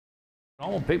I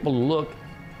want people to look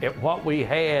at what we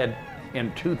had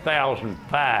in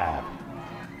 2005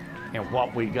 and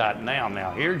what we got now.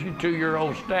 Now, here's your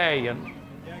 2-year-old Stallions.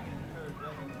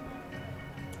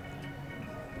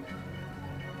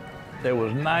 There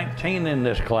was 19 in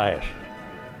this class.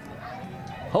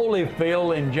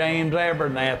 Holyfield and James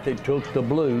Abernathy took the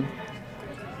blue.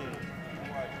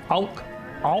 Oak,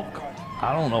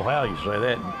 I don't know how you say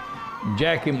that.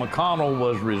 Jackie McConnell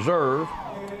was reserve.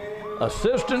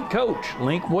 Assistant coach,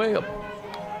 Link Webb.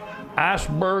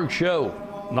 Iceberg Show,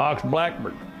 Knox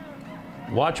Blackburn.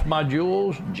 Watch My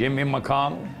Jewels, Jimmy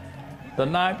McConnell. The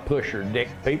Night Pusher, Dick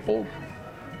Peoples.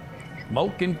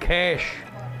 Smoking Cash,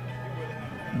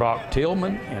 Brock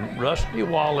Tillman, and Rusty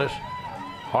Wallace.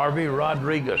 Harvey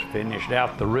Rodriguez finished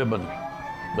out the ribbon,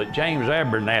 but James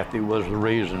Abernathy was the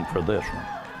reason for this one.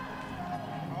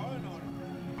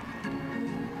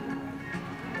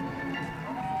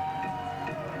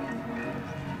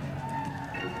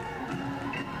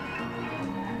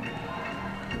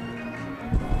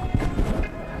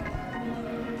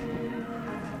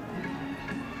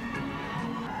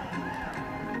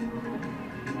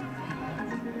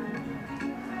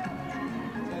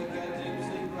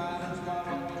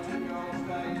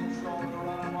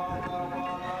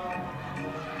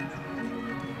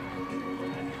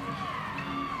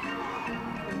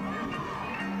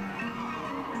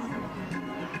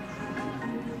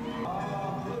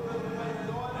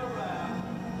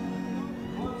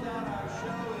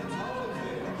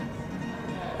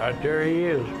 Right there he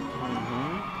is.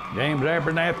 James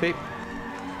Abernathy,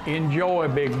 enjoy,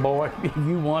 big boy.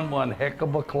 You won one heck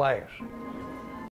of a class.